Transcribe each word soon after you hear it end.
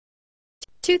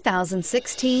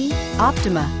2016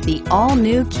 Optima. The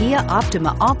all-new Kia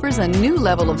Optima offers a new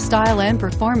level of style and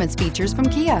performance features from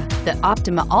Kia. The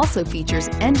Optima also features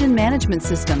engine management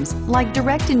systems like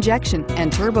direct injection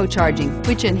and turbocharging,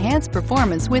 which enhance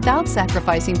performance without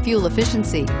sacrificing fuel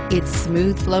efficiency. Its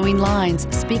smooth flowing lines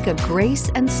speak of grace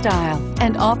and style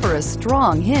and offer a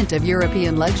strong hint of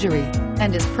European luxury,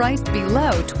 and is priced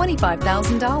below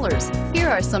 $25,000. Here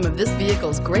are some of this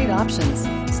vehicle's great options: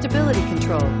 stability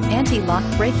control, anti-lock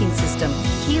braking system,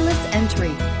 keyless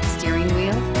entry, steering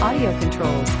wheel audio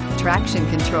controls, traction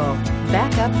control,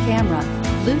 backup camera,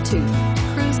 Bluetooth,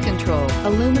 cruise control,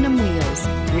 aluminum wheels,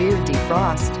 rear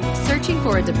defrost. Searching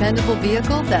for a dependable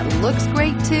vehicle that looks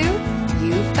great too?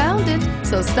 You found it,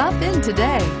 so stop in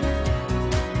today.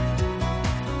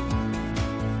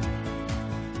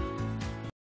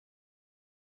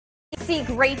 See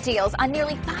great deals on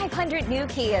nearly 500 new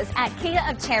Kias at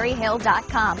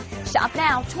KiaofCherryHill.com. Shop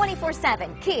now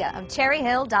 24/7,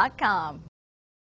 KiaofCherryHill.com.